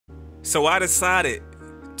So I decided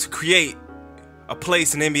to create a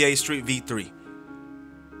place in NBA Street V3.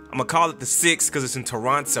 I'm gonna call it the 6 because it's in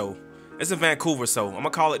Toronto. It's in Vancouver, so I'm gonna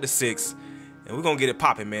call it the 6. And we're gonna get it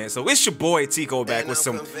popping, man. So it's your boy Tico back with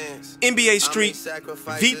some NBA Street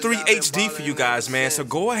V3 HD for you guys, man. So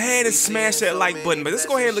go ahead and smash that like button. But let's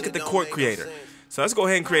go ahead and look at the court creator. So let's go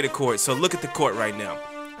ahead and create a court. So look at the court right now.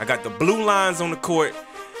 I got the blue lines on the court.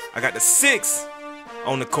 I got the 6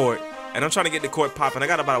 on the court. And I'm trying to get the court popping. I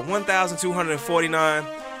got about a 1,249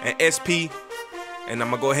 and SP. And I'm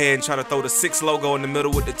gonna go ahead and try to throw the 6 logo in the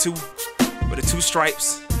middle with the two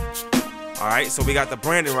stripes. Alright, so we got the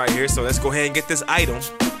branding right here. So let's go ahead and get this item.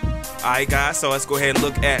 Alright guys, so let's go ahead and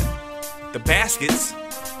look at the baskets.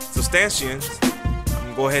 So stanchions. I'm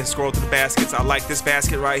gonna go ahead and scroll through the baskets. I like this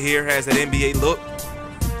basket right here. Has that NBA look.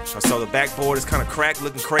 So the backboard is kind of cracked,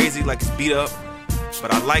 looking crazy, like it's beat up.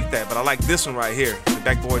 But I like that. But I like this one right here. The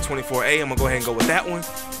backboard 24A. I'm gonna go ahead and go with that one.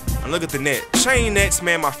 And look at the net. Chain nets,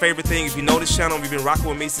 man, my favorite thing. If you know this channel, you've been rocking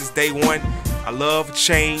with me since day one. I love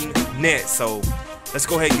chain nets. So let's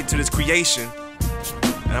go ahead and get to this creation.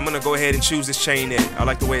 And I'm gonna go ahead and choose this chain net. I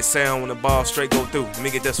like the way it sounds when the ball straight go through. Let me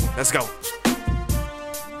get this one. Let's go.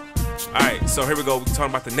 Alright, so here we go. We're talking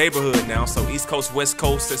about the neighborhood now. So East Coast, West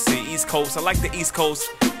Coast. Let's see, East Coast. I like the East Coast.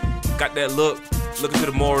 Got that look. Looking to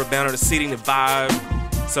the moral banner, the seating, the vibe.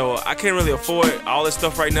 So I can't really afford all this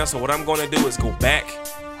stuff right now. So what I'm gonna do is go back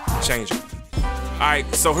and change it.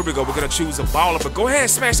 Alright, so here we go. We're gonna choose a baller, but go ahead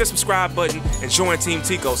and smash that subscribe button and join Team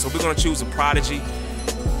Tico. So we're gonna choose a prodigy.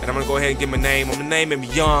 And I'm gonna go ahead and give him a name. I'm gonna name him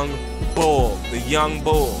Young Bull. The Young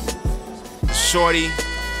Bull. Shorty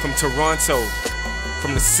from Toronto.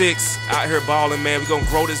 From the 6 out here balling, man. We're gonna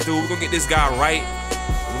grow this dude. We're gonna get this guy right.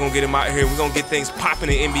 We're gonna get him out here. We're gonna get things popping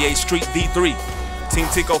in NBA Street V3. Team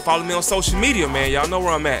Tico, follow me on social media, man. Y'all know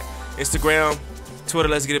where I'm at. Instagram, Twitter,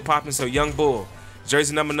 let's get it popping. So Young Bull.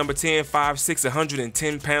 Jersey number 10, 5'6",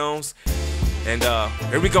 110 pounds. And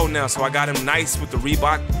here we go now. So I got him nice with the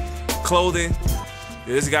Reebok clothing.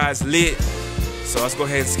 This guy's lit. So let's go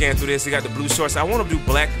ahead and scan through this. He got the blue shorts. I want to do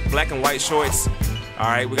black and white shorts. All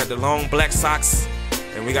right, we got the long black socks.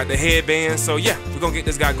 And we got the headband. So yeah, we're gonna get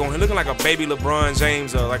this guy going. He's looking like a baby LeBron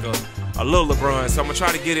James, or like a little LeBron. So I'm gonna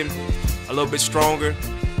try to get him a little bit stronger.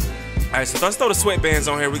 All right, so let's throw the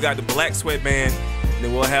sweatbands on here. We got the black sweatband, and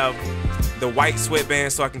then we'll have the white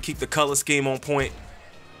sweatband so I can keep the color scheme on point.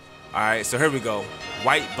 All right, so here we go.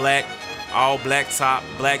 White, black, all black top,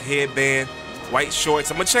 black headband, white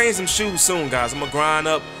shorts. I'm gonna change them shoes soon, guys. I'm gonna grind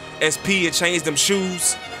up SP and change them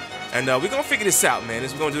shoes. And we're gonna figure this out, man.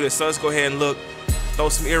 We're gonna do this. So let's go ahead and look. Throw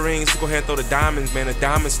some earrings. Let's go ahead and throw the diamonds, man. The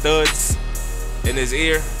diamond studs in his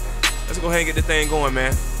ear. Let's go ahead and get the thing going,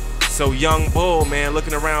 man. So Young Bull, man,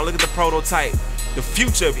 looking around. Look at the prototype. The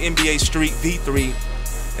future of NBA Street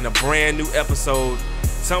V3 in a brand new episode.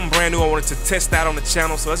 Something brand new I wanted to test out on the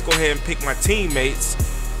channel. So let's go ahead and pick my teammates.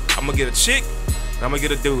 I'm gonna get a chick, and I'm gonna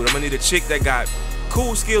get a dude. I'm gonna need a chick that got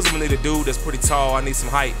cool skills. I'm gonna need a dude that's pretty tall. I need some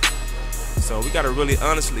height. So we gotta really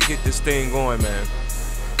honestly get this thing going, man.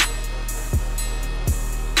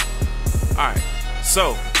 Alright,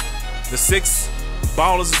 so the 6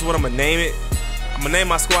 ballers is what I'm gonna name it. I'm gonna name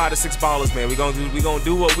my squad the 6 ballers, man. We gonna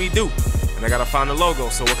do what we do. And I gotta find a logo.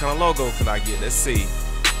 So what kind of logo could I get? Let's see.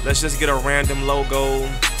 Let's just get a random logo.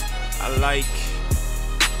 Alright,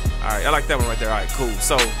 I like that one right there. Alright, cool.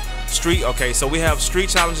 So street, okay, so we have street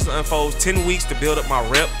challenges to unfold, 10 weeks to build up my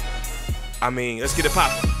rep. I mean, let's get it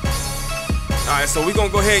popping. Alright, so we're gonna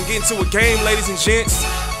go ahead and get into a game, ladies and gents.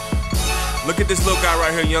 Look at this little guy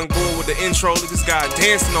right here, Young Bull with the intro. Look at this guy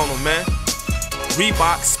dancing on him, man.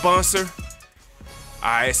 Reebok sponsor.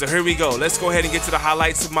 Alright, so here we go. Let's go ahead and get to the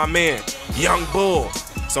highlights of my man, Young Bull.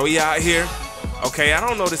 So he out here. Okay, I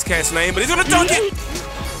don't know this cat's name, but he's gonna dunk it.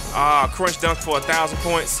 Crunch dunk for 1,000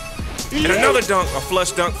 points. And another dunk, a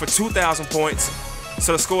flush dunk for 2,000 points.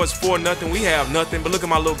 So the score is 4-0. We have nothing, but look at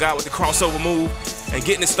my little guy with the crossover move and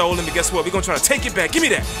getting it stolen. But guess what? We're gonna try to take it back. Give me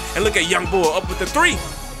that. And look at Young Bull up with the 3.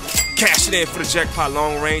 Cashing in for the jackpot,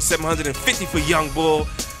 long range, 750 for Young Bull.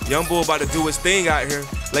 Young Bull about to do his thing out here,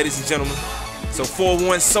 ladies and gentlemen. So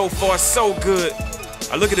 4-1 so far, so good.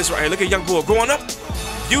 Look at this right here. Look at Young Bull going up.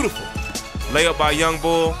 Beautiful. Layup by Young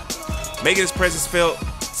Bull, making his presence felt.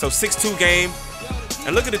 So 6-2 game.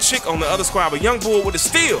 And look at the chick on the other squad, but Young Bull with the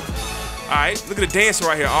steal. All right, look at the dancer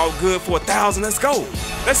right here. All good for 1,000. Let's go.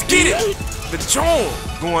 Let's get it. The John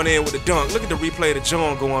going in with the dunk. Look at the replay of the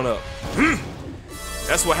John going up.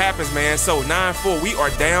 That's what happens, man. So 9-4, we are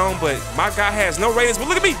down, but my guy has no ratings. But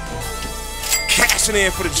look at me, cashing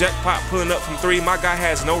in for the jackpot, pulling up from 3. My guy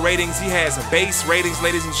has no ratings. He has a base ratings,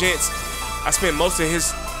 ladies and gents. I spent most of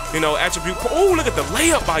his, attribute. Oh, look at the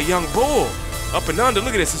layup by Young Bull. Up and under,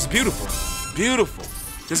 look at this, it's beautiful. Beautiful.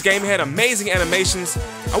 This game had amazing animations.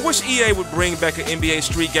 I wish EA would bring back an NBA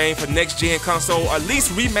Street game for next-gen console, or at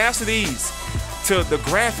least remaster these to the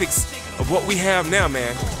graphics of what we have now,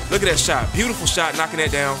 man. Look at that shot, beautiful shot, knocking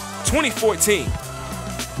that down. 2014.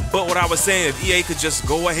 But what I was saying, if EA could just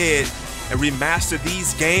go ahead and remaster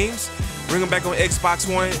these games, bring them back on Xbox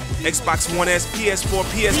One, Xbox One S, PS4,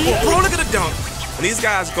 PS4 Pro, look at the dunk. And these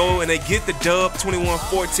guys go and they get the dub,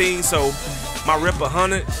 21-14, so my rep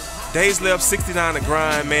 100. Days left, 69 to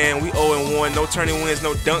grind, man. We 0-1, no tourney wins,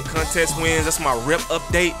 no dunk contest wins. That's my rep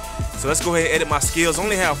update. So let's go ahead and edit my skills.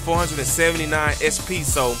 Only have 479 SP,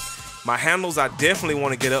 so my handles I definitely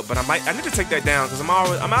want to get up, but I need to take that down because I'm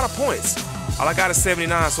out of points. All I got is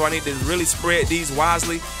 79, so I need to really spread these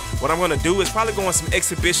wisely. What I'm gonna do is probably go on some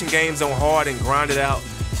exhibition games on hard and grind it out.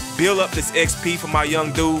 Build up this XP for my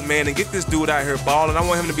young dude, man, and get this dude out here balling. I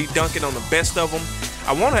want him to be dunking on the best of them.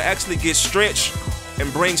 I want to actually get Stretch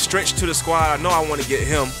and bring Stretch to the squad. I know I want to get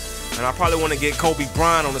him, and I probably want to get Kobe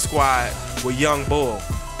Bryant on the squad with Young Bull.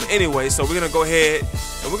 But anyway, so we're gonna go ahead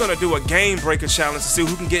and we're gonna do a game breaker challenge to see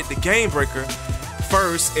who can get the game breaker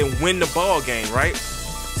first and win the ball game, right?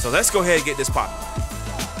 So let's go ahead and get this popping.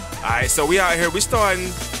 All right, so we out here, we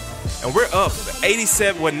starting, and we're up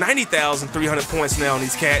 90,300 points now on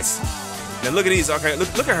these cats. Now look at these. Okay,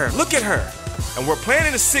 look at her. Look at her. And we're playing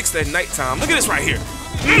in the 6th at nighttime. Look at this right here.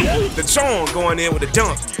 The John going in with the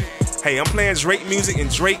dunk. Hey, I'm playing Drake music and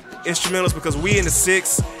Drake instrumentals because we in the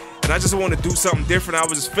 6th, and I just want to do something different. I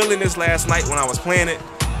was just feeling this last night when I was playing it,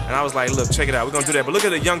 and I was like, look, check it out. We're gonna do that. But look at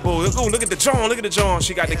the young bull. Look at the John. Look at the John.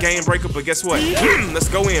 She got the game breaker, but guess what? Let's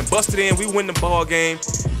go in, bust it in. We win the ball game.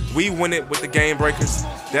 We win it with the game breakers.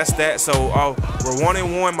 That's that. So we're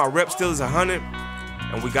 1-1. My rep still is 100,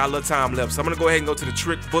 and we got a little time left. So I'm gonna go ahead and go to the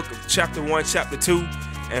trick book of chapter 1, chapter 2,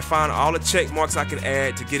 and find all the check marks I can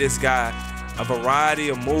add to get this guy a variety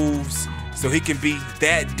of moves so he can be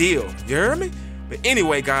that deal. You heard me? But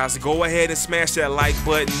anyway, guys, go ahead and smash that like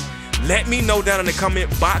button. Let me know down in the comment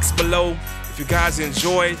box below if you guys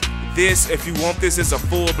enjoy this, if you want this as a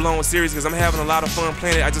full-blown series, because I'm having a lot of fun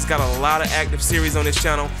playing it. I just got a lot of active series on this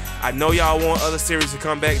channel. I know y'all want other series to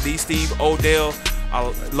come back. D Steve, Odell,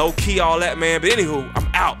 low key, all that, man. But anywho, I'm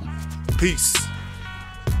out. Peace.